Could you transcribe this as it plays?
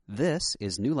This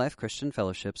is New Life Christian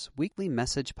Fellowship's weekly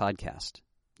message podcast.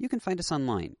 You can find us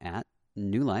online at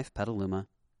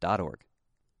newlifepetaluma.org.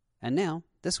 And now,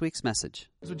 this week's message.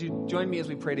 Would you join me as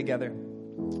we pray together?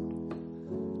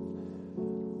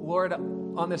 Lord,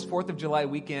 on this 4th of July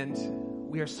weekend,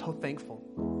 we are so thankful.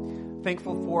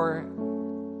 Thankful for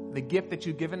the gift that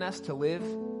you've given us to live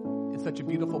in such a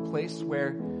beautiful place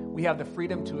where we have the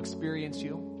freedom to experience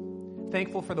you.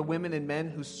 Thankful for the women and men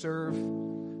who serve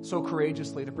so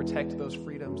courageously to protect those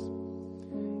freedoms.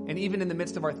 And even in the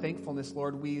midst of our thankfulness,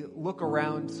 Lord, we look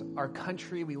around our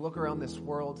country, we look around this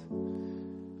world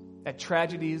at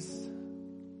tragedies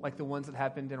like the ones that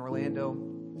happened in Orlando,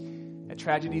 at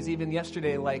tragedies even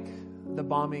yesterday like the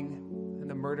bombing and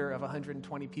the murder of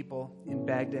 120 people in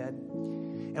Baghdad.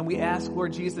 And we ask,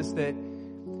 Lord Jesus, that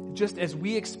just as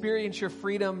we experience your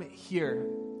freedom here,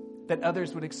 that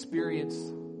others would experience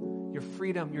your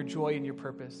freedom, your joy, and your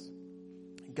purpose.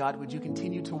 God, would you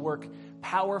continue to work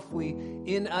powerfully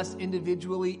in us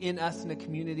individually, in us in a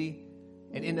community,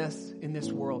 and in us in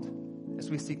this world as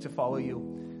we seek to follow you.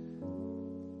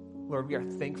 Lord, we are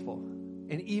thankful.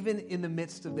 And even in the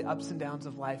midst of the ups and downs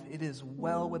of life, it is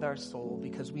well with our soul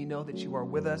because we know that you are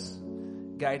with us,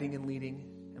 guiding and leading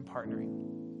and partnering.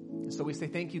 And so we say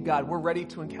thank you, God. We're ready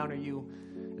to encounter you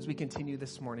as we continue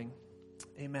this morning.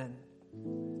 Amen.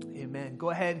 Amen. Go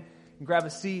ahead and grab a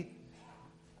seat.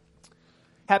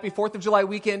 Happy 4th of July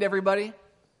weekend, everybody.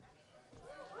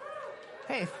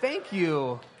 Hey, thank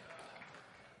you.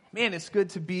 Man, it's good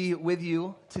to be with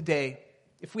you today.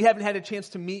 If we haven't had a chance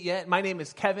to meet yet, my name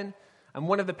is Kevin. I'm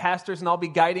one of the pastors, and I'll be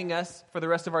guiding us for the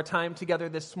rest of our time together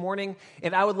this morning,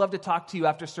 and I would love to talk to you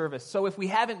after service. So if we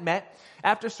haven't met,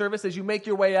 after service, as you make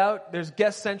your way out, there's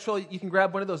Guest Central. You can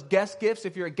grab one of those guest gifts.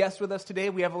 If you're a guest with us today,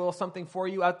 we have a little something for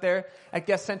you out there at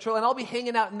Guest Central, and I'll be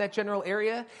hanging out in that general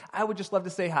area. I would just love to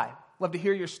say hi. Love to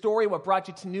hear your story, what brought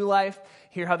you to New Life,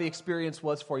 hear how the experience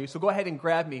was for you. So go ahead and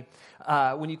grab me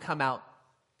when you come out.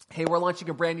 Hey, we're launching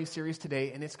a brand new series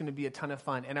today, and it's going to be a ton of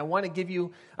fun. And I want to give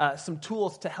you some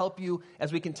tools to help you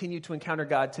as we continue to encounter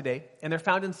God today. And they're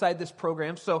found inside this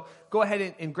program. So go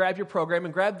ahead and grab your program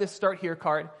and grab this Start Here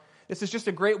card. This is just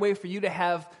a great way for you to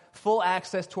have full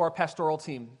access to our pastoral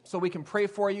team. So we can pray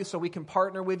for you, so we can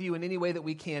partner with you in any way that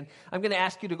we can. I'm going to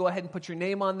ask you to go ahead and put your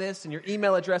name on this and your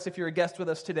email address if you're a guest with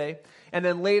us today. And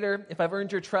then later, if I've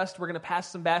earned your trust, we're going to pass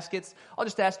some baskets. I'll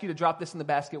just ask you to drop this in the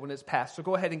basket when it's passed. So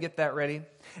go ahead and get that ready.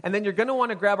 And then you're going to want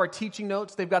to grab our teaching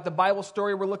notes. They've got the Bible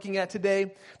story we're looking at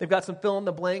today. They've got some fill in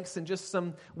the blanks and just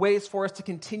some ways for us to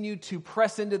continue to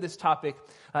press into this topic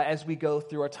as we go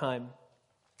through our time.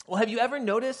 Well, have you ever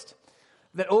noticed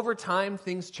that over time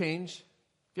things change? Have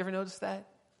you ever noticed that? Have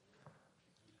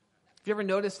you ever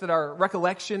noticed that our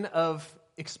recollection of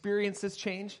experiences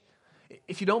change?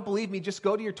 If you don't believe me, just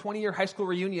go to your 20-year high school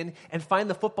reunion and find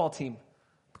the football team.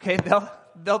 Okay,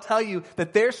 they'll tell you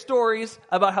that their stories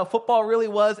about how football really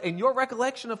was and your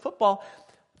recollection of football,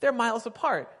 they're miles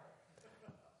apart.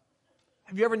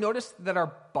 Have you ever noticed that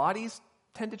our bodies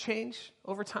tend to change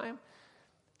over time?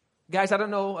 Guys, I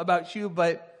don't know about you,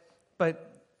 but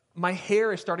my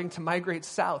hair is starting to migrate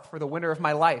south for the winter of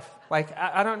my life.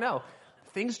 I don't know.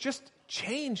 Things just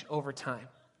change over time.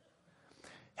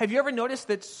 Have you ever noticed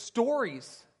that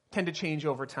stories tend to change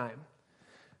over time?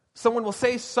 Someone will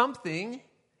say something,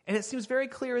 and it seems very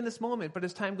clear in this moment, but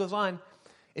as time goes on,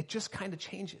 it just kind of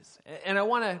changes. And I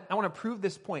want to prove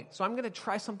this point. So I'm going to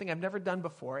try something I've never done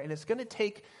before, and it's going to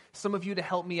take some of you to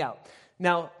help me out.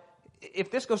 Now,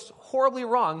 if this goes horribly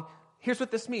wrong, here's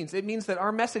what this means. It means that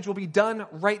our message will be done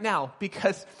right now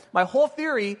because my whole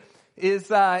theory is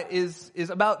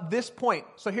about this point.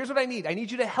 So here's what I need. I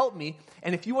need you to help me.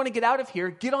 And if you want to get out of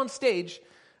here, get on stage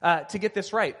to get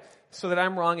this right so that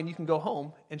I'm wrong and you can go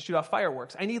home and shoot off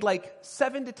fireworks. I need like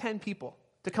 7 to 10 people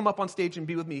to come up on stage and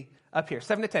be with me up here.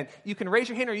 7 to 10. You can raise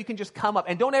your hand or you can just come up.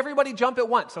 And don't everybody jump at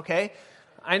once, okay?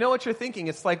 I know what you're thinking.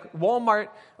 It's like Walmart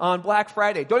on Black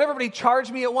Friday. Don't everybody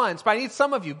charge me at once, but I need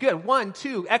some of you. Good. 1,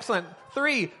 2, excellent.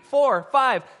 3, 4,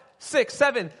 5, 6,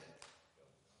 7.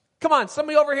 Come on,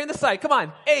 somebody over here in the side. Come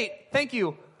on. 8, thank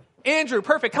you. Andrew,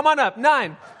 perfect. Come on up.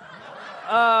 9.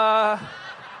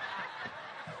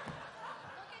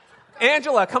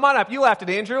 Angela, come on up. You laughed at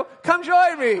Andrew. Come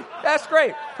join me. That's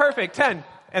great. Perfect. 10.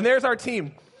 And there's our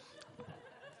team.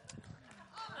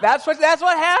 That's what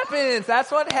happens. That's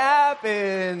what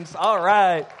happens. All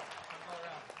right.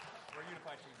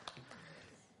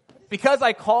 Because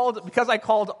I called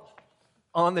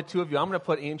on the two of you, I'm going to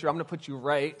put Andrew, I'm going to put you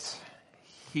right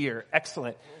here.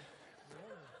 Excellent.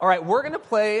 All right, we're going to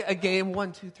play a game.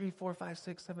 1, 2, 3, 4, 5,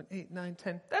 6, 7, 8, 9,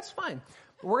 10. That's fine.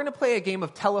 We're going to play a game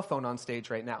of telephone on stage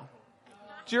right now.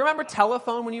 Do you remember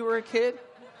telephone when you were a kid?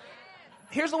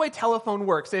 here's the way telephone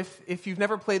works, if you've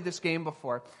never played this game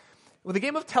before. With the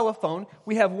game of telephone,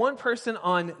 we have one person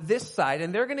on this side,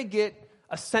 and they're going to get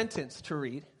a sentence to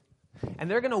read,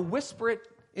 and they're going to whisper it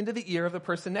into the ear of the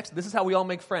person next to them. This is how we all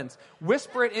make friends.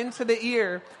 Whisper it into the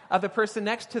ear of the person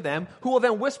next to them, who will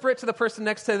then whisper it to the person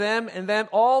next to them, and then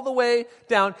all the way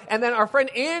down. And then our friend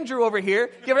Andrew over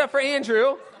here, give it up for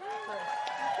Andrew,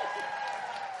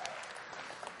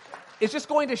 is just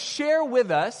going to share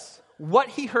with us what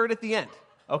he heard at the end.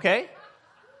 Okay?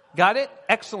 Got it?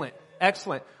 Excellent.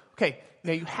 Excellent. Okay,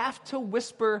 now you have to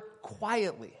whisper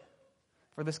quietly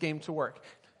for this game to work.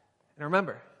 And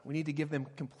remember, we need to give them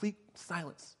complete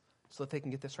silence so that they can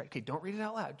get this right. Okay, don't read it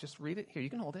out loud. Just read it. Here, you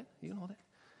can hold it. You can hold it.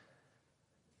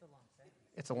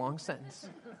 It's a long sentence.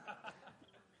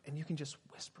 And you can just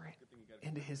whisper it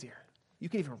into his ear. You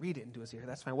can even read it into his ear.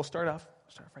 That's fine. We'll start off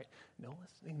right. No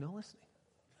listening, no listening.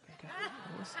 Okay,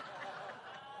 no listening.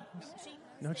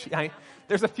 No cheating.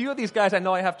 There's a few of these guys I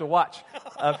know I have to watch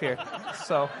up here.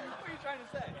 So. What are you trying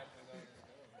to say?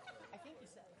 I think you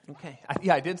said it. Okay.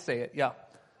 I did say it. Yeah.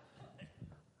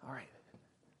 All right.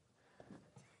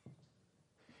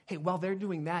 Hey, while they're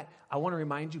doing that, I want to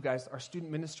remind you guys, our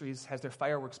student ministries has their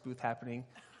fireworks booth happening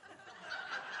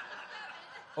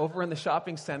over in the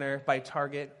shopping center by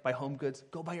Target, by Home Goods.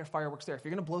 Go buy your fireworks there. If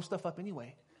you're going to blow stuff up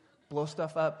anyway, blow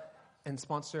stuff up and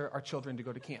sponsor our children to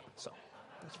go to camp. So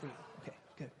that's for you. Okay,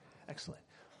 good. Excellent.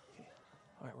 Okay.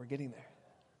 All right, we're getting there.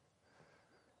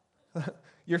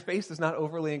 Your face is not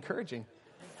overly encouraging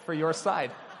for your side.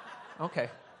 Okay,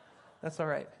 that's all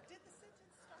right. Did the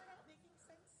sentence start out making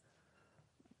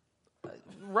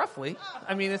sense? Roughly.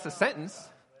 I mean, it's a sentence.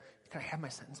 Can I have my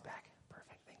sentence back?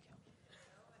 Perfect, thank you.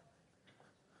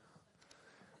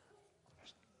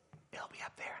 It'll be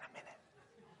up there in a minute.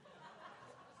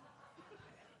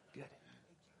 Good.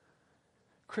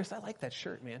 Chris, I like that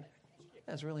shirt, man.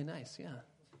 That's really nice, yeah.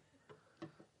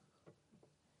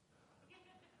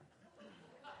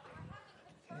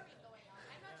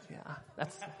 Yeah,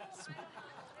 that's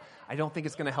I don't think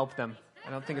it's going to help them.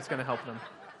 I don't think it's going to help them.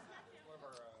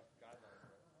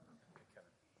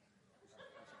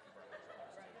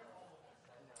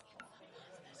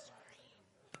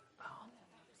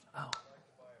 Oh.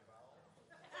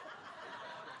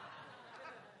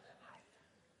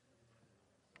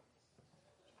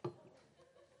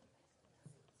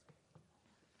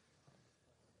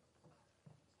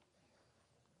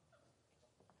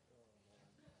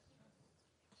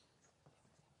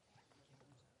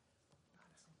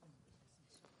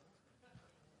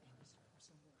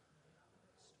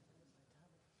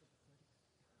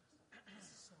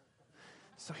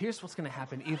 So here's what's going to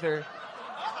happen. Either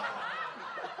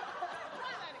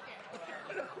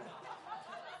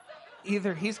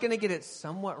he's going to get it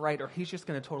somewhat right, or he's just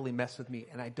going to totally mess with me,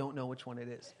 and I don't know which one it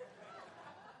is.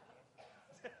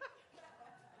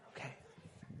 Okay.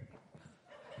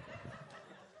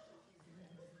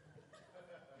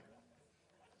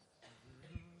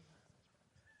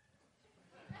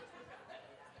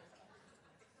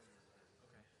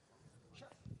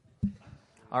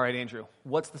 All right, Andrew,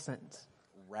 what's the sentence?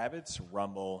 Rabbits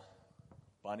rumble,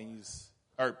 dogs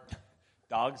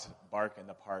bark in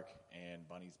the park, and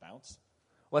bunnies bounce.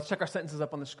 Let's check our sentences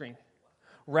up on the screen.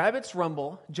 Rabbits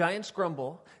rumble, giants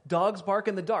grumble, dogs bark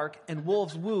in the dark, and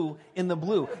wolves woo in the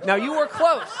blue. Now, you were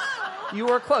close. You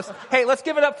were close. Hey, let's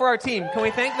give it up for our team. Can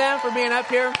we thank them for being up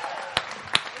here?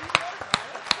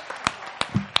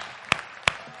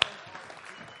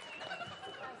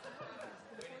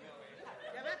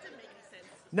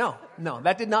 No,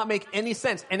 that did not make any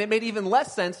sense. And it made even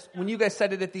less sense when you guys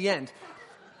said it at the end.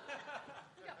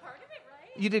 You got part of it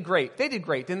right. You did great. They did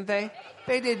great, didn't they?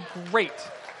 They did great.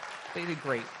 They did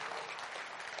great.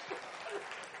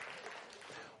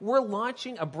 We're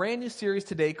launching a brand new series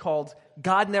today called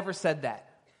God Never Said That.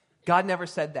 God Never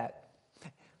Said That.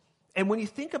 And when you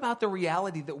think about the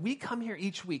reality that we come here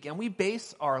each week and we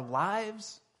base our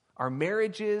lives, our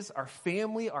marriages, our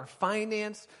family, our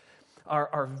finance,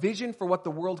 our vision for what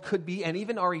the world could be, and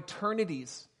even our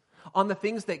eternities on the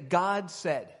things that God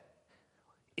said,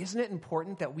 isn't it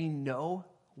important that we know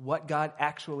what God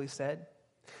actually said?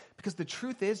 Because the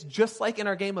truth is, just like in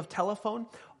our game of telephone,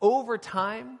 over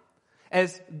time,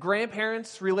 as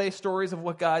grandparents relay stories of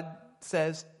what God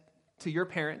says to your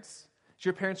parents, as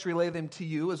your parents relay them to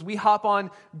you, as we hop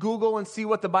on Google and see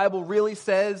what the Bible really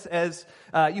says, as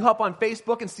you hop on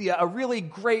Facebook and see a really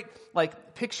great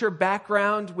picture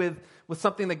background with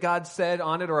something that God said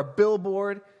on it, or a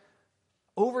billboard,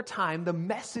 over time, the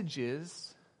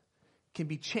messages can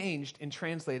be changed and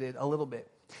translated a little bit.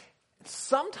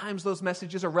 Sometimes those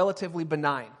messages are relatively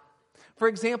benign. For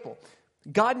example,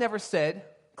 God never said,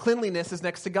 cleanliness is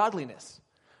next to godliness.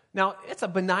 Now, it's a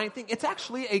benign thing. It's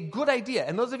actually a good idea.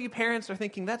 And those of you parents are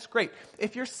thinking, that's great.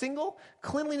 If you're single,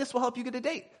 cleanliness will help you get a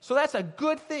date. So that's a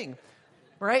good thing,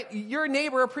 right? Your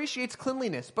neighbor appreciates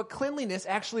cleanliness, but cleanliness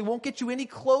actually won't get you any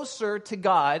closer to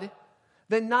God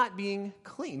than not being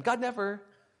clean. God never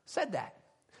said that.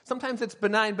 Sometimes it's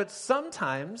benign, but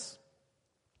sometimes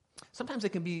it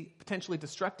can be potentially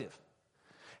destructive.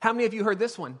 How many of you heard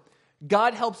this one?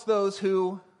 God helps those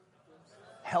who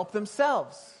help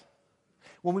themselves.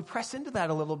 When we press into that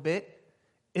a little bit,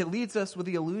 it leads us with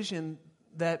the illusion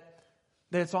that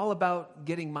it's all about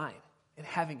getting mine and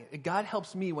having it. God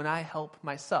helps me when I help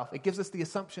myself. It gives us the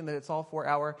assumption that it's all for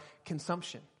our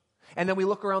consumption. And then we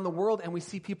look around the world and we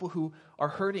see people who are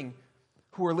hurting,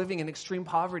 who are living in extreme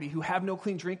poverty, who have no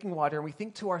clean drinking water, and we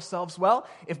think to ourselves, well,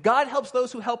 if God helps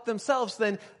those who help themselves,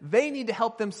 then they need to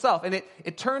help themselves. And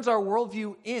it turns our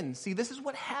worldview in. See, this is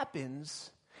what happens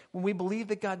when we believe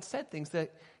that God said things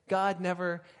that God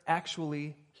never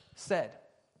actually said.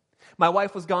 My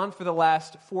wife was gone for the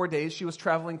last 4 days. She was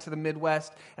traveling to the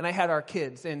Midwest, and I had our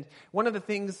kids. And one of the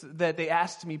things that they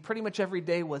asked me pretty much every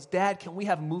day was, Dad, can we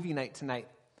have movie night tonight?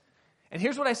 And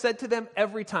here's what I said to them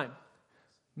every time.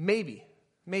 Maybe.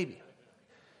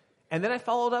 And then I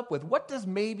followed up with, what does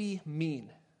maybe mean?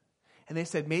 And they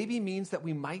said, maybe means that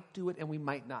we might do it and we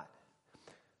might not.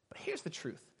 But here's the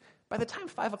truth. By the time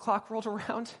 5 o'clock rolled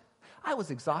around, I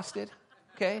was exhausted.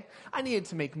 Okay? I needed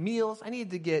to make meals. I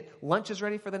needed to get lunches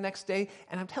ready for the next day.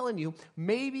 And I'm telling you,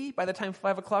 maybe by the time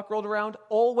 5 o'clock rolled around,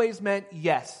 always meant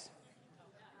yes.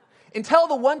 Until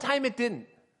the one time it didn't.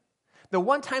 The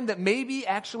one time that maybe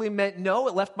actually meant no,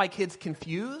 it left my kids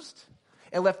confused.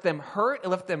 It left them hurt. It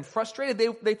left them frustrated.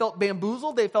 They felt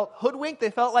bamboozled. They felt hoodwinked.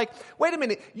 They felt like, wait a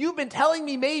minute, you've been telling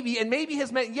me maybe, and maybe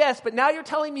has meant yes, but now you're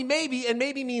telling me maybe, and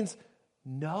maybe means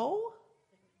no?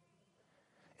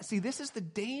 See, this is the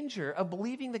danger of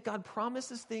believing that God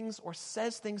promises things or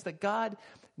says things that God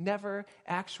never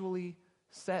actually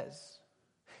says.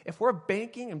 If we're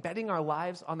banking and betting our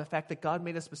lives on the fact that God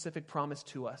made a specific promise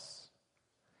to us,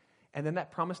 and then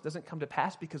that promise doesn't come to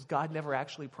pass because God never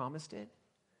actually promised it,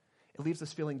 it leaves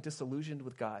us feeling disillusioned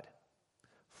with God,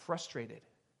 frustrated.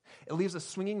 It leaves us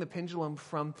swinging the pendulum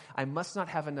from, I must not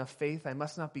have enough faith, I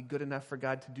must not be good enough for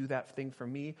God to do that thing for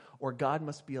me, or God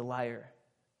must be a liar.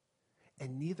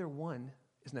 And neither one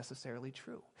is necessarily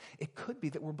true. It could be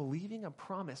that we're believing a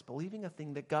promise, believing a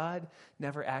thing that God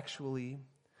never actually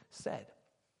said.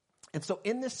 And so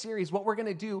in this series, what we're going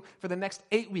to do for the next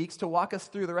 8 weeks to walk us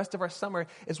through the rest of our summer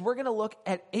is we're going to look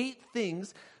at 8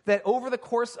 things that over the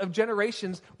course of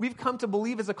generations, we've come to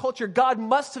believe as a culture, God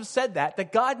must have said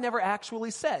that God never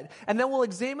actually said. And then we'll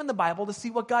examine the Bible to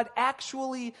see what God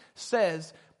actually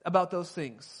says about those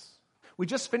things. We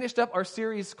just finished up our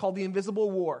series called The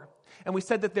Invisible War. And we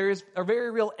said that there is a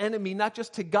very real enemy, not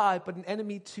just to God, but an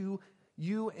enemy to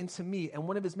you and to me. And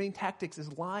one of his main tactics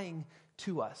is lying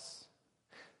to us.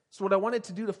 So what I wanted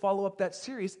to do to follow up that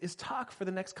series is talk for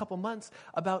the next couple months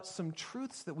about some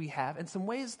truths that we have and some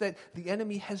ways that the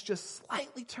enemy has just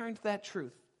slightly turned that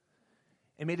truth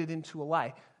and made it into a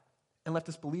lie and left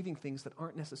us believing things that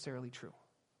aren't necessarily true.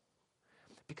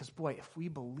 Because boy, if we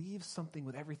believe something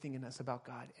with everything in us about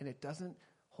God and it doesn't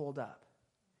hold up,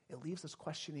 it leaves us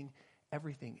questioning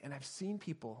everything. And I've seen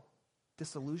people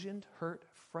disillusioned, hurt,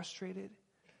 frustrated,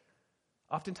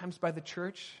 oftentimes by the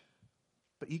church,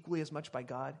 but equally as much by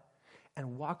God,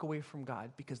 and walk away from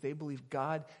God because they believe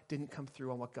God didn't come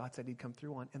through on what God said he'd come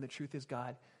through on. And the truth is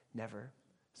God never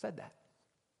said that.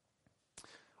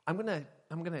 I'm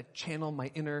gonna channel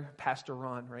my inner Pastor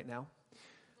Ron right now.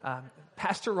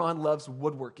 Pastor Ron loves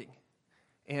woodworking.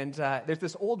 And there's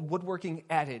this old woodworking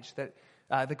adage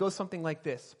that goes something like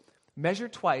this. Measure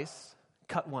twice,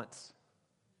 cut once.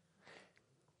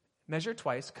 Measure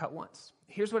twice, cut once.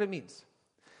 Here's what it means.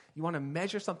 You want to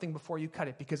measure something before you cut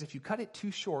it, because if you cut it too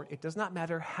short, it does not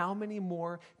matter how many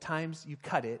more times you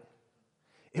cut it,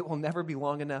 it will never be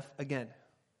long enough again.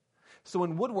 So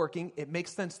in woodworking, it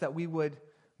makes sense that we would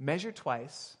measure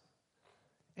twice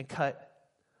and cut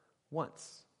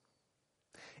once.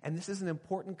 And this is an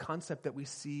important concept that we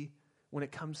see when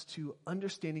it comes to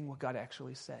understanding what God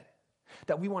actually said.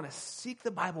 That we want to seek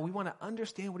the Bible, we want to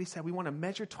understand what he said, we want to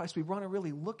measure twice, we want to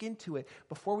really look into it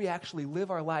before we actually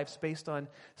live our lives based on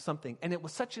something. And it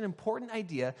was such an important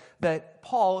idea that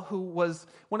Paul, who was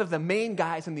one of the main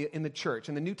guys in the church,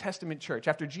 in the New Testament church,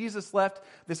 after Jesus left,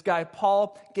 this guy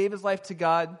Paul gave his life to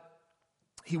God.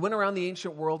 He went around the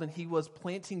ancient world and he was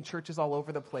planting churches all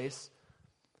over the place.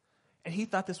 And he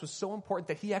thought this was so important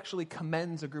that he actually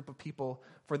commends a group of people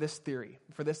for this theory,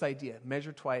 for this idea.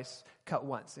 Measure twice, cut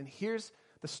once. And here's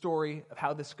the story of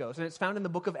how this goes. And it's found in the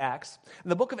book of Acts.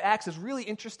 And the book of Acts is really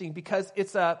interesting because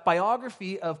it's a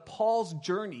biography of Paul's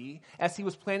journey as he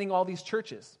was planning all these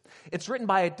churches. It's written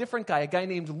by a different guy, a guy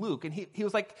named Luke. And he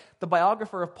was like the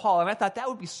biographer of Paul. And I thought that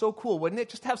would be so cool, wouldn't it?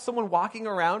 Just have someone walking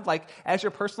around like as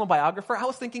your personal biographer. I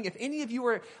was thinking if any of you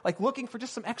were like looking for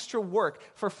just some extra work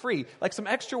for free, like some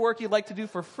extra work you'd like to do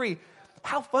for free,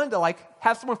 how fun to like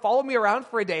have someone follow me around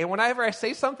for a day. And whenever I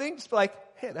say something, just be like,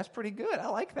 hey, that's pretty good. I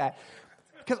like that.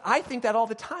 Because I think that all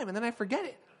the time, and then I forget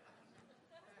it.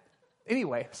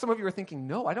 Anyway, some of you are thinking,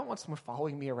 no, I don't want someone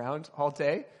following me around all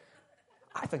day.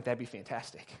 I think that'd be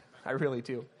fantastic. I really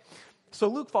do. So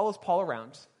Luke follows Paul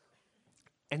around,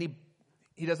 and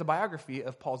he does a biography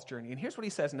of Paul's journey. And here's what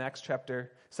he says in Acts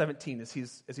chapter 17 as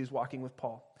he's walking with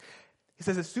Paul. He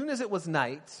says, as soon as it was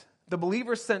night, the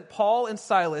believers sent Paul and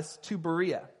Silas to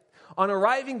Berea. On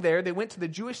arriving there, they went to the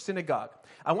Jewish synagogue.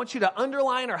 I want you to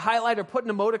underline or highlight or put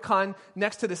an emoticon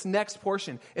next to this next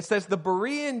portion. It says the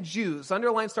Berean Jews,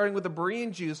 underline starting with the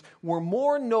Berean Jews, were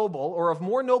more noble or of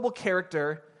more noble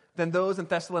character than those in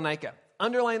Thessalonica.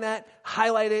 Underline that,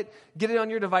 highlight it, get it on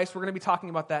your device. We're going to be talking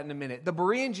about that in a minute. The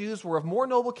Berean Jews were of more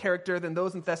noble character than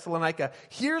those in Thessalonica.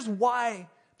 Here's why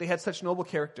they had such noble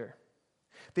character.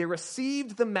 They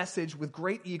received the message with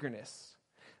great eagerness.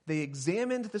 They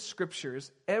examined the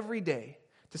scriptures every day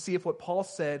to see if what Paul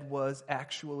said was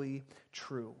actually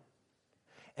true.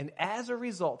 And as a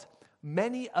result,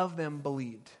 many of them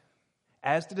believed,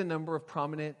 as did a number of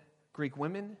prominent Greek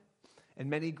women and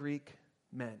many Greek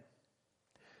men.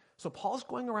 So Paul's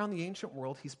going around the ancient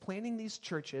world. He's planning these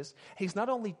churches. He's not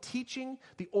only teaching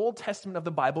the Old Testament of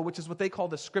the Bible, which is what they call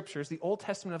the scriptures, the Old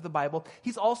Testament of the Bible.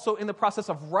 He's also in the process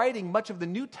of writing much of the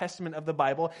New Testament of the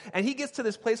Bible. And he gets to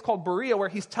this place called Berea where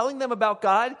he's telling them about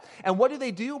God. And what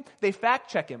do? They fact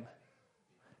check him.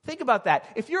 Think about that.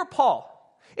 If you're Paul,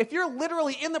 if you're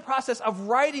literally in the process of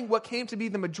writing what came to be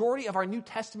the majority of our New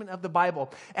Testament of the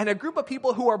Bible, and a group of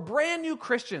people who are brand new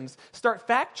Christians start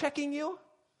fact checking you,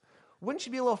 wouldn't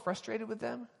you be a little frustrated with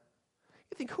them?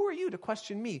 You think, who are you to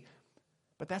question me?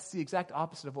 But that's the exact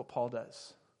opposite of what Paul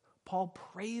does. Paul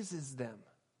praises them.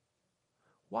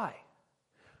 Why?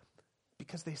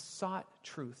 Because they sought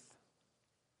truth.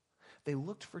 They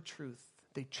looked for truth.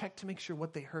 They checked to make sure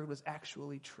what they heard was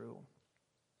actually true.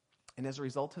 And as a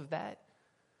result of that,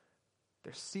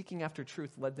 their seeking after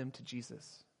truth led them to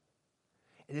Jesus.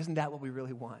 And isn't that what we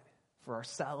really want? For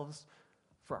ourselves,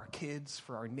 for our kids,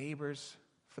 for our neighbors,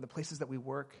 for the places that we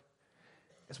work.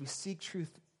 As we seek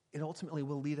truth, it ultimately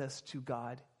will lead us to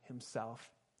God himself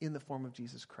in the form of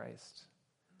Jesus Christ.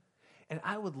 And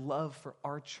I would love for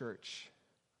our church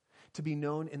to be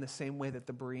known in the same way that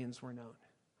the Bereans were known.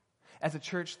 As a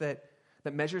church that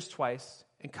measures twice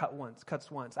and cuts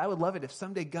once. I would love it if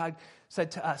someday God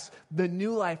said to us, the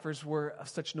New Lifers were of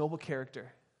such noble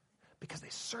character because they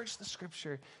searched the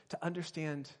scripture to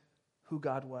understand who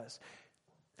God was.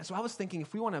 And so I was thinking,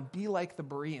 if we want to be like the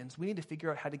Bereans, we need to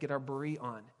figure out how to get our Beree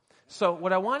on. So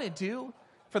what I want to do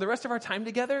for the rest of our time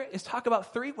together is talk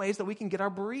about 3 ways that we can get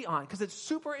our Beree on, because it's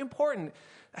super important.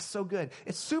 That's so good.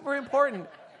 It's super important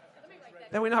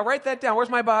that we know. Write that down.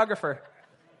 Where's my biographer?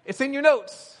 It's in your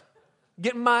notes.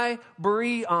 Get my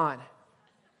Beree on.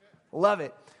 Love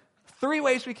it. 3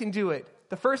 ways we can do it.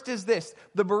 The first is this.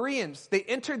 The Bereans, they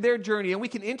entered their journey, and we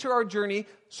can enter our journey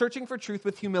searching for truth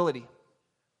with humility.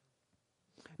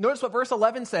 Notice what verse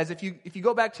 11 says. If you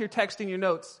go back to your text in your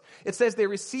notes, it says they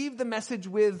received the message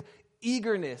with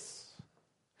eagerness.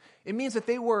 It means that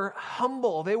they were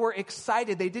humble. They were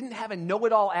excited. They didn't have a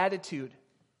know-it-all attitude.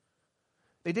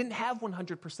 They didn't have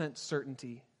 100%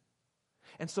 certainty.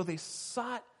 And so they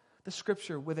sought the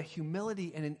scripture with a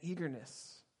humility and an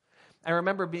eagerness. I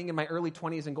remember being in my early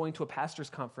 20s and going to a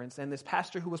pastor's conference, and this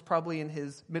pastor, who was probably in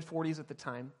his mid-40s at the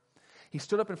time, he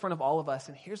stood up in front of all of us,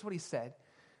 and here's what he said.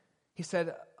 He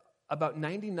said, about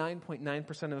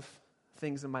 99.9% of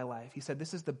things in my life, he said,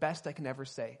 this is the best I can ever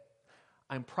say.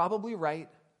 I'm probably right,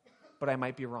 but I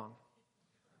might be wrong.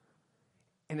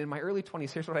 And in my early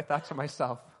 20s, here's what I thought to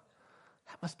myself.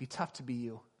 That must be tough to be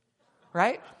you,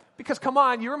 right? Because come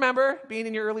on, you remember being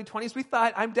in your early 20s, we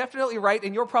thought, I'm definitely right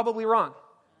and you're probably wrong.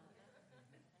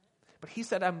 But he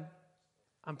said,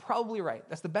 I'm probably right.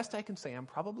 That's the best I can say. I'm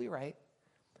probably right,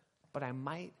 but I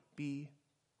might be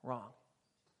wrong.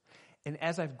 And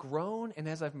as I've grown and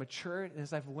as I've matured and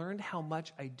as I've learned how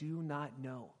much I do not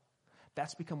know,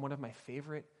 that's become one of my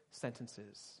favorite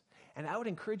sentences. And I would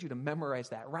encourage you to memorize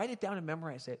that. Write it down and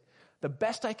memorize it. The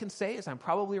best I can say is I'm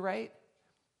probably right,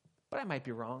 but I might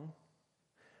be wrong.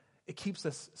 It keeps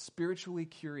us spiritually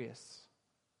curious.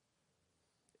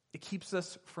 It keeps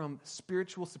us from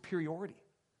spiritual superiority.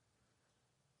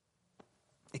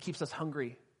 It keeps us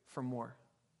hungry for more.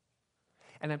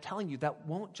 And I'm telling you, that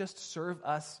won't just serve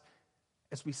us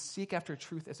as we seek after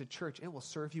truth as a church. It will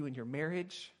serve you in your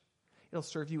marriage. It'll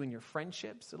serve you in your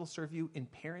friendships. It'll serve you in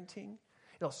parenting.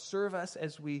 It'll serve us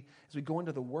as we go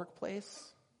into the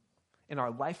workplace, in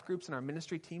our life groups, in our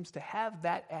ministry teams, to have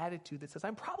that attitude that says,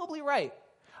 I'm probably right.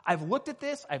 I've looked at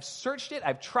this. I've searched it.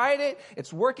 I've tried it.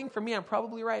 It's working for me. I'm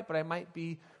probably right, but I might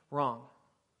be wrong.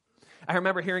 I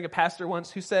remember hearing a pastor once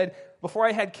who said, before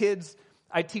I had kids,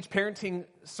 I'd teach parenting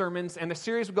sermons, and the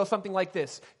series would go something like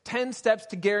this: 10 steps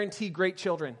to guarantee great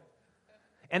children.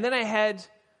 And then I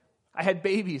had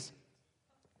babies,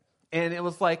 and it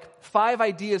was like 5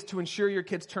 ideas to ensure your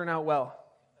kids turn out well.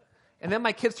 And then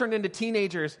my kids turned into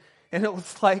teenagers, and it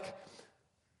was like,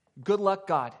 good luck,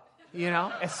 God.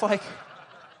 It's like,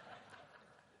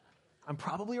 I'm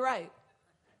probably right,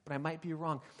 but I might be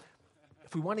wrong.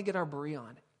 If we want to get our brie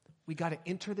on, we got to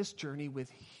enter this journey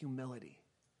with humility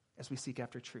as we seek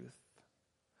after truth.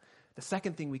 The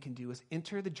second thing we can do is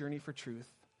enter the journey for truth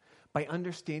by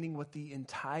understanding what the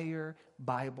entire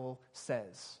Bible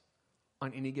says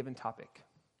on any given topic.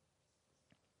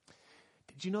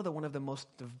 Did you know that one of the most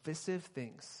divisive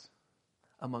things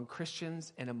among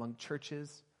Christians and among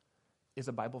churches is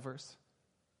a Bible verse?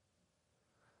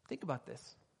 Think about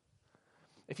this.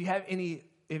 If you have any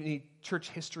church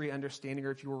history understanding,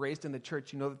 or if you were raised in the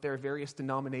church, you know that there are various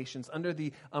denominations. Under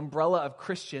the umbrella of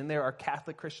Christian, there are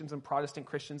Catholic Christians and Protestant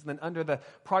Christians. And then under the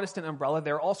Protestant umbrella,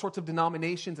 there are all sorts of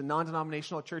denominations and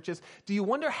non-denominational churches. Do you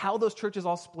wonder how those churches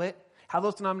all split? How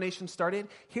those denominations started?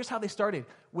 Here's how they started: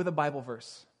 with a Bible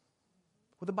verse.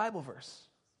 With a Bible verse.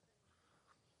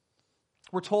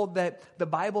 We're told that the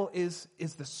Bible is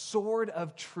the sword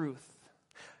of truth,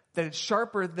 that it's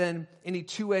sharper than any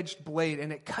two-edged blade,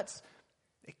 and it cuts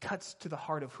to the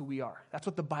heart of who we are. That's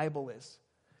what the Bible is.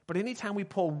 But anytime we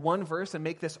pull one verse and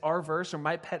make this our verse or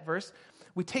my pet verse,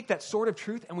 we take that sword of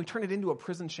truth and we turn it into a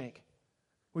prison shank.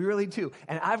 We really do.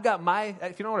 And I've got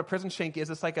if you know what a prison shank is,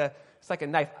 it's like a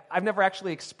knife. I've never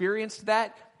actually experienced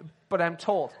that, but I'm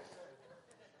told.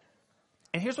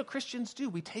 And here's what Christians do.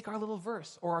 We take our little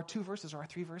verse, or our 2 verses, or our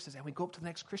 3 verses, and we go up to the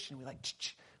next Christian.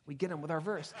 We get them with our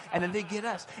verse, and then they get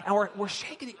us. And we're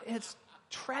shaking it. And it's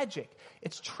tragic.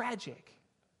 It's tragic.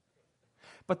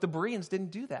 But the Bereans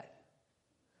didn't do that.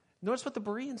 Notice what the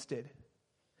Bereans did.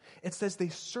 It says they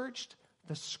searched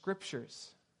the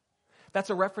Scriptures. That's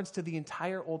a reference to the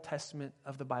entire Old Testament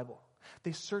of the Bible.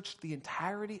 They searched the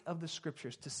entirety of the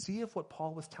Scriptures to see if what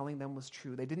Paul was telling them was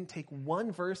true. They didn't take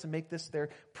one verse and make this their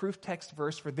proof text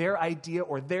verse for their idea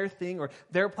or their thing or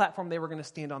their platform they were going to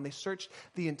stand on. They searched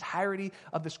the entirety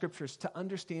of the Scriptures to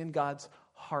understand God's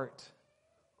heart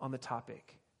on the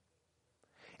topic.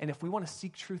 And if we want to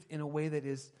seek truth in a way that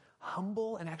is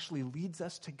humble and actually leads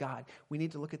us to God, we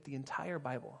need to look at the entire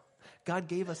Bible. God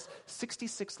gave us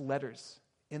 66 letters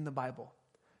in the Bible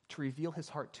to reveal his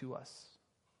heart to us.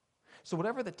 So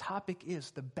whatever the topic is,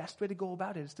 the best way to go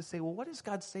about it is to say, well, what does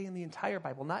God say in the entire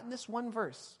Bible? Not in this one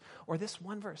verse or this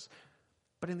one verse,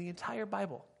 but in the entire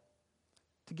Bible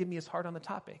to give me his heart on the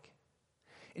topic.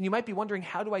 And you might be wondering,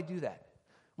 how do I do that?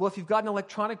 Well, if you've got an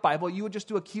electronic Bible, you would just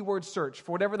do a keyword search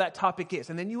for whatever that topic is.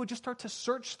 And then you would just start to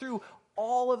search through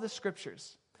all of the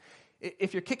Scriptures.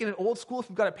 If you're kicking it old school, if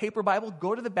you've got a paper Bible,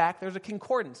 go to the back. There's a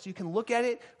concordance. You can look at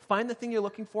it, find the thing you're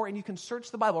looking for, and you can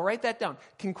search the Bible. Write that down.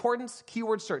 Concordance,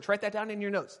 keyword search. Write that down in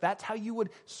your notes. That's how you would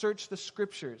search the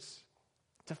Scriptures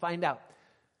to find out.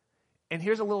 And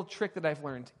here's a little trick that I've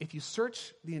learned. If you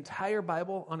search the entire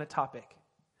Bible on a topic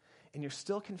and you're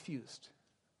still confused,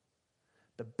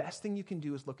 the best thing you can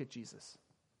do is look at Jesus.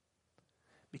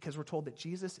 Because we're told that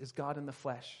Jesus is God in the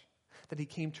flesh, that he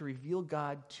came to reveal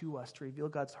God to us, to reveal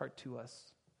God's heart to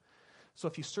us. So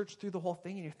if you search through the whole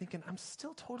thing and you're thinking, I'm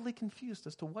still totally confused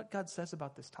as to what God says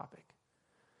about this topic,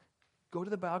 go to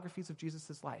the biographies of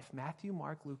Jesus' life, Matthew,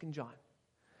 Mark, Luke, and John,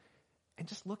 and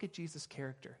just look at Jesus'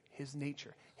 character, his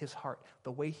nature, his heart,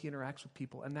 the way he interacts with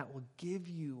people, and that will give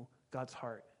you God's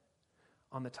heart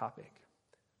on the topic.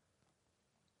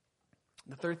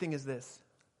 The third thing is this.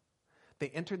 They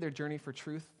entered their journey for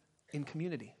truth in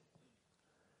community.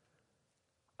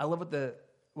 I love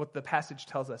what the passage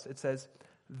tells us. It says,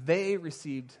 they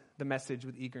received the message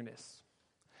with eagerness.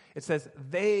 It says,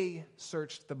 they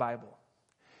searched the Bible.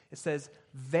 It says,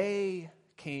 they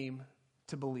came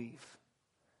to believe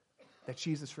that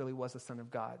Jesus really was the Son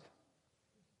of God.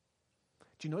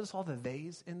 Do you notice all the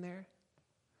theys in there?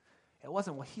 It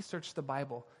wasn't, well, he searched the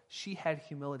Bible. She had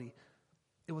humility.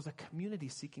 It was a community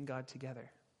seeking God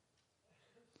together.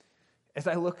 As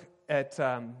I look at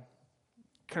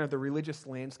kind of the religious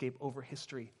landscape over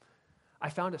history, I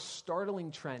found a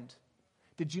startling trend.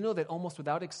 Did you know that almost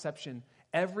without exception,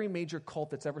 Every major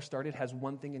cult that's ever started has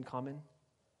one thing in common.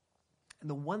 And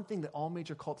the one thing that all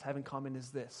major cults have in common is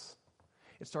this.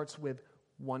 It starts with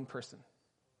one person.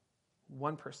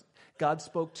 One person. God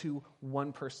spoke to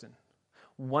one person.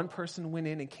 One person went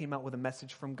in and came out with a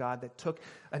message from God that took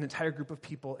an entire group of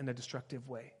people in a destructive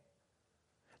way.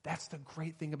 That's the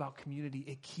great thing about community.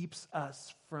 It keeps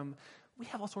us from, we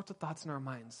have all sorts of thoughts in our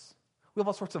minds. We have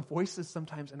all sorts of voices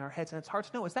sometimes in our heads, and it's hard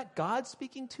to know, is that God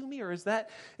speaking to me, or is that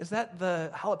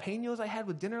the jalapenos I had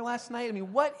with dinner last night? I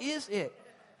mean, what is it?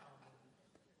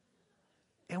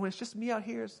 And when it's just me out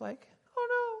here, it's like,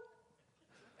 oh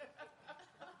no.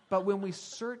 But when we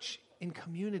search in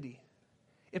community,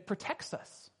 it protects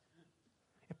us.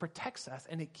 It protects us,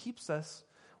 and it keeps us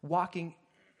walking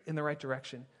in the right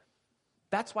direction.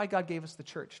 That's why God gave us the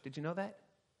church. Did you know that?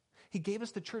 He gave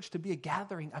us the church to be a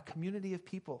gathering, a community of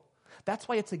people. That's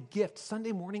why it's a gift.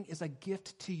 Sunday morning is a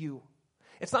gift to you.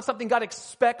 It's not something God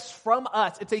expects from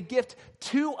us. It's a gift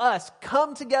to us.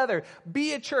 Come together,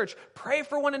 be a church, pray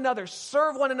for one another,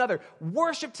 serve one another,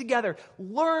 worship together,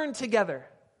 learn together.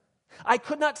 I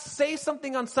could not say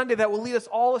something on Sunday that will lead us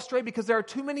all astray because there are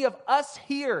too many of us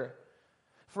here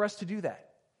for us to do that.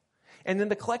 And in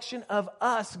the collection of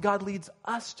us, God leads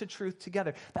us to truth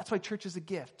together. That's why church is a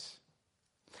gift.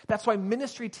 That's why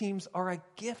ministry teams are a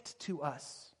gift to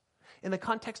us. In the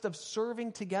context of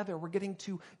serving together, we're getting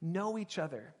to know each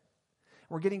other.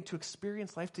 We're getting to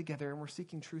experience life together, and we're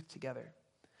seeking truth together.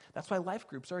 That's why life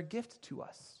groups are a gift to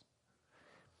us.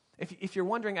 If you're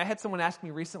wondering, I had someone ask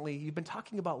me recently, you've been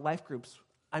talking about life groups.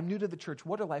 I'm new to the church.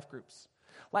 What are life groups?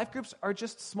 Life groups are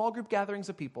just small group gatherings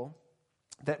of people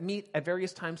that meet at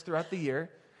various times throughout the year,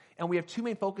 and we have two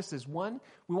main focuses. One,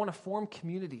 we want to form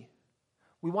community.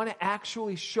 We want to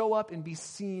actually show up and be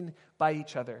seen by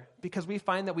each other, because we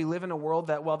find that we live in a world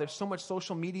that while there's so much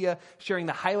social media sharing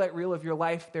the highlight reel of your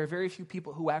life, there are very few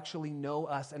people who actually know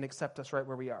us and accept us right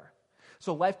where we are.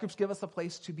 So life groups give us a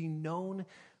place to be known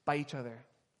by each other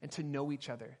and to know each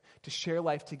other, to share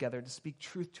life together, to speak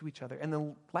truth to each other. And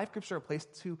then life groups are a place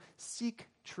to seek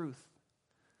truth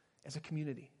as a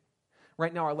community.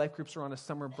 Right now our life groups are on a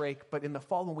summer break, but in the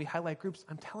fall when we highlight groups,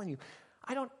 I'm telling you,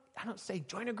 I don't say,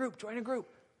 join a group,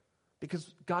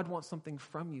 because God wants something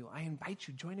from you. I invite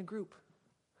you, join a group,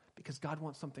 because God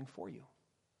wants something for you.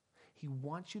 He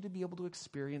wants you to be able to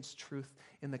experience truth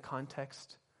in the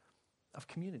context of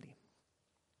community.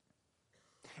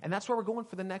 And that's where we're going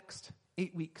for the next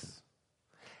 8 weeks.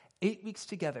 8 weeks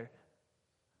together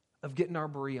of getting our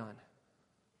brie on,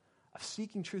 of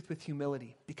seeking truth with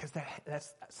humility, because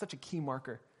that's such a key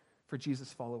marker for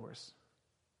Jesus followers.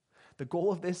 The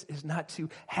goal of this is not to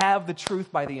have the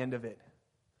truth by the end of it.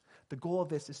 The goal of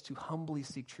this is to humbly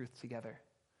seek truth together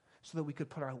so that we could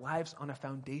put our lives on a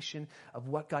foundation of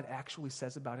what God actually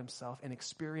says about himself and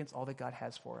experience all that God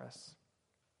has for us.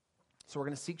 So we're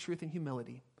going to seek truth in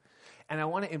humility. And I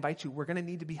want to invite you, we're going to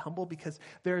need to be humble because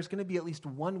there's going to be at least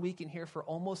 1 week in here for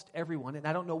almost everyone, and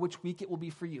I don't know which week it will be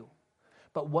for you,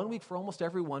 but 1 week for almost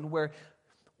everyone where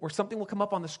something will come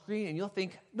up on the screen and you'll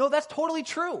think, no, that's totally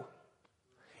true.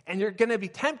 And you're going to be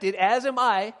tempted, as am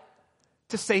I,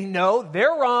 to say, no, they're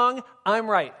wrong, I'm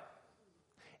right.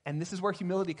 And this is where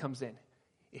humility comes in.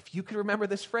 If you could remember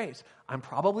this phrase, I'm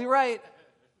probably right,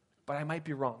 but I might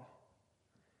be wrong.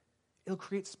 It'll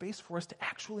create space for us to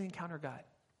actually encounter God.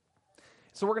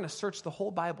 So we're going to search the whole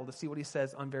Bible to see what he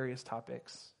says on various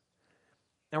topics.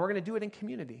 And we're going to do it in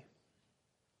community.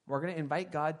 We're going to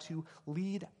invite God to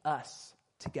lead us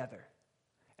together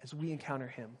as we encounter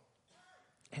him.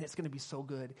 And it's going to be so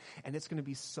good, and it's going to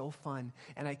be so fun,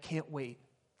 and I can't wait.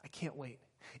 I can't wait.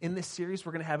 In this series,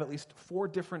 we're going to have at least 4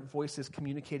 different voices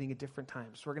communicating at different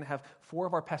times. We're going to have 4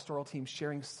 of our pastoral teams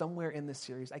sharing somewhere in this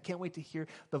series. I can't wait to hear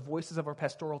the voices of our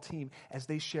pastoral team as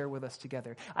they share with us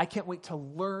together. I can't wait to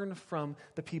learn from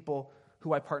the people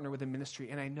who I partner with in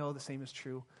ministry, and I know the same is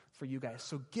true for you guys.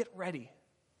 So get ready.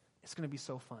 It's going to be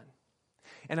so fun.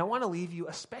 And I want to leave you,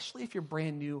 especially if you're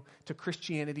brand new to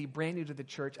Christianity, brand new to the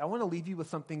church, I want to leave you with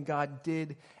something God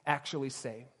did actually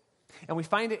say. And we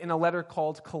find it in a letter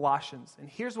called Colossians. And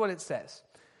here's what it says.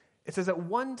 It says, at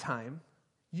one time,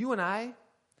 you and I,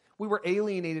 we were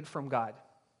alienated from God.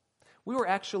 We were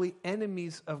actually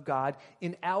enemies of God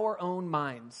in our own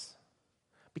minds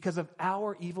because of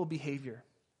our evil behavior.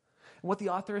 And what the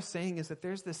author is saying is that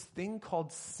there's this thing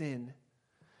called sin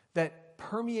that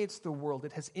permeates the world.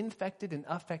 It has infected and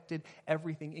affected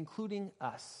everything, including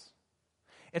us.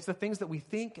 It's the things that we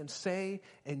think and say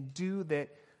and do that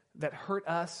hurt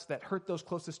us, that hurt those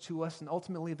closest to us, and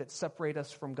ultimately that separate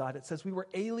us from God. It says we were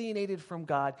alienated from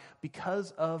God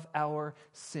because of our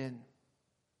sin.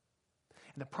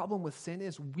 And the problem with sin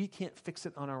is we can't fix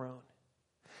it on our own.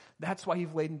 That's why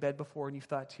you've laid in bed before and you've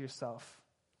thought to yourself,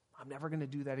 I'm never going to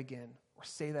do that again or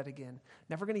say that again.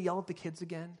 Never going to yell at the kids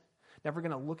again. Never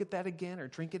going to look at that again or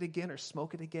drink it again or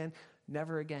smoke it again.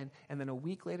 Never again. And then a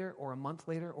week later or a month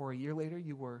later or a year later,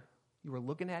 you were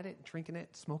looking at it, drinking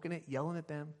it, smoking it, yelling at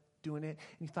them, doing it.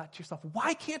 And you thought to yourself,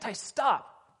 why can't I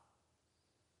stop?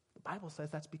 The Bible says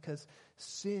that's because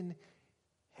sin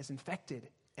has infected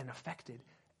and affected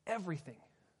everything.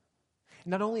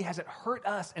 Not only has it hurt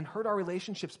us and hurt our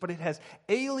relationships, but it has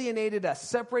alienated us,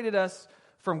 separated us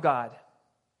from God.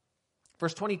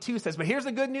 Verse 22 says, but here's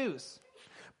the good news.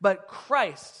 But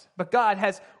God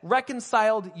has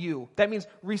reconciled you. That means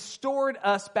restored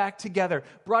us back together,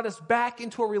 brought us back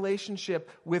into a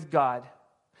relationship with God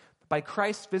by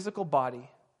Christ's physical body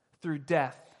through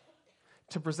death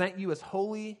to present you as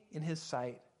holy in his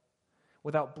sight,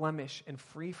 without blemish and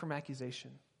free from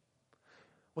accusation.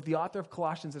 What the author of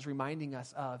Colossians is reminding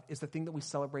us of is the thing that we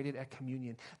celebrated at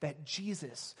communion, that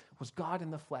Jesus was God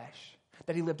in the flesh,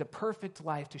 that he lived a perfect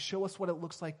life to show us what it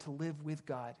looks like to live with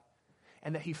God,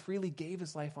 and that he freely gave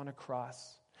his life on a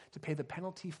cross to pay the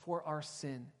penalty for our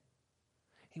sin.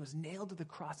 He was nailed to the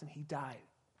cross and he died.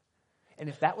 And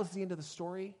if that was the end of the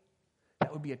story,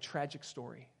 that would be a tragic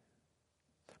story.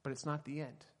 But it's not the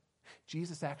end.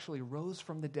 Jesus actually rose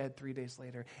from the dead 3 days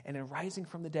later, and in rising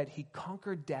from the dead, he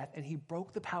conquered death, and he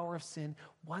broke the power of sin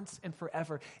once and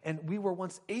forever. And we were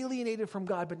once alienated from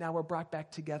God, but now we're brought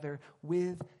back together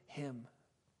with him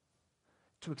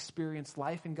to experience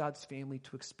life in God's family,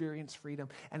 to experience freedom.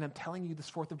 And I'm telling you,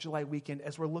 this 4th of July weekend,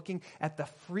 as we're looking at the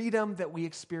freedom that we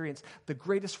experience, the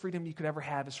greatest freedom you could ever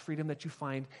have is freedom that you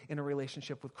find in a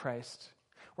relationship with Christ,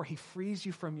 where he frees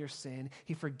you from your sin,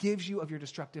 he forgives you of your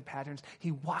destructive patterns,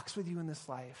 he walks with you in this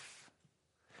life.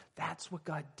 That's what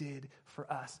God did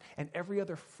for us. And every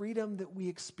other freedom that we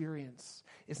experience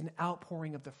is an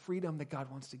outpouring of the freedom that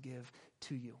God wants to give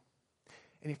to you.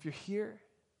 And if you're here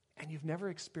and you've never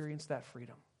experienced that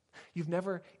freedom, you've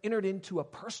never entered into a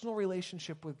personal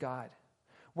relationship with God,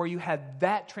 where you had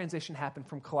that transition happen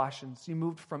from Colossians, you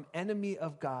moved from enemy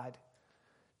of God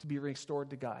to be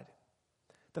restored to God,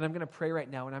 then I'm going to pray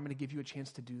right now, and I'm going to give you a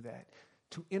chance to do that,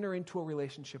 to enter into a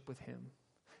relationship with him,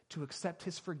 to accept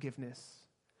his forgiveness,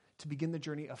 to begin the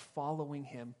journey of following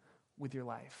him with your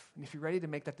life. And if you're ready to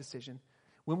make that decision,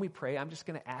 when we pray, I'm just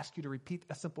going to ask you to repeat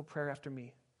a simple prayer after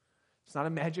me. It's not a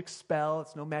magic spell.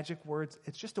 It's no magic words.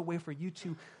 It's just a way for you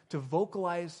to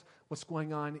vocalize what's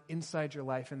going on inside your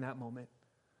life in that moment,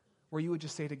 where you would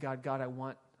just say to God, God, I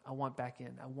want back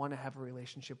in. I want to have a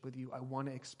relationship with you. I want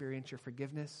to experience your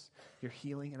forgiveness, your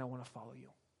healing, and I want to follow you.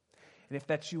 And if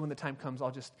that's you when the time comes,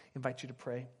 I'll just invite you to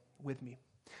pray with me.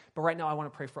 But right now, I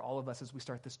want to pray for all of us as we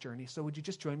start this journey. So would you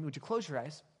just join me? Would you close your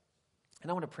eyes?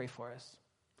 And I want to pray for us.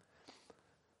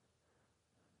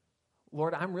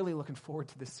 Lord, I'm really looking forward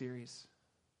to this series.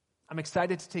 I'm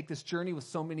excited to take this journey with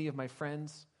so many of my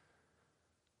friends.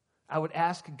 I would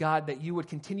ask, God, that you would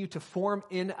continue to form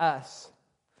in us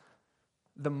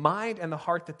the mind and the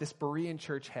heart that this Berean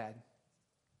church had.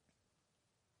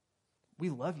 We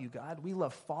love you, God. We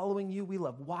love following you. We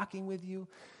love walking with you.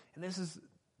 And this is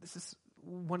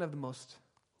one of the most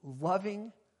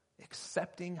loving,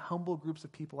 accepting, humble groups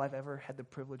of people I've ever had the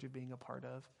privilege of being a part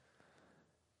of.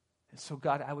 And so,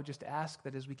 God, I would just ask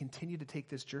that as we continue to take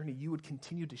this journey, you would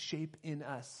continue to shape in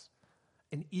us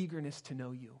an eagerness to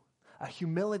know you, a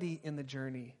humility in the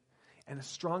journey, and a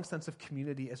strong sense of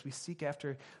community as we seek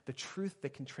after the truth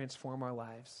that can transform our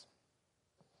lives.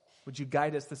 Would you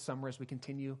guide us this summer as we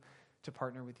continue to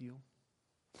partner with you?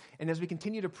 And as we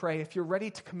continue to pray, if you're ready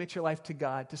to commit your life to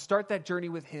God, to start that journey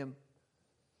with him,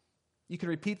 you can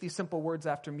repeat these simple words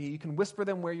after me. You can whisper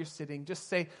them where you're sitting. Just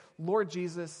say, Lord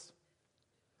Jesus,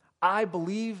 I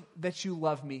believe that you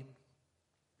love me.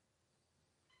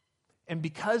 And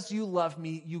because you love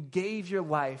me, you gave your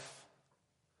life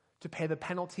to pay the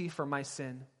penalty for my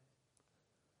sin.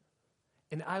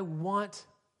 And I want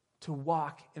to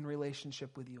walk in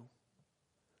relationship with you.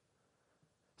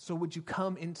 So would you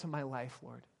come into my life,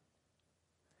 Lord?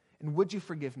 And would you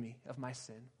forgive me of my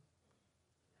sin?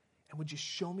 And would you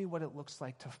show me what it looks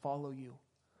like to follow you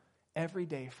every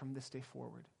day from this day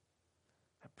forward?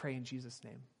 I pray in Jesus'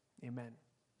 name. Amen.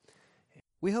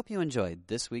 We hope you enjoyed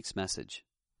this week's message.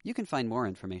 You can find more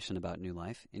information about New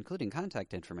Life, including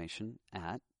contact information,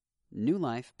 at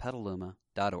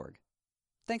newlifepetaluma.org.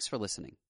 Thanks for listening.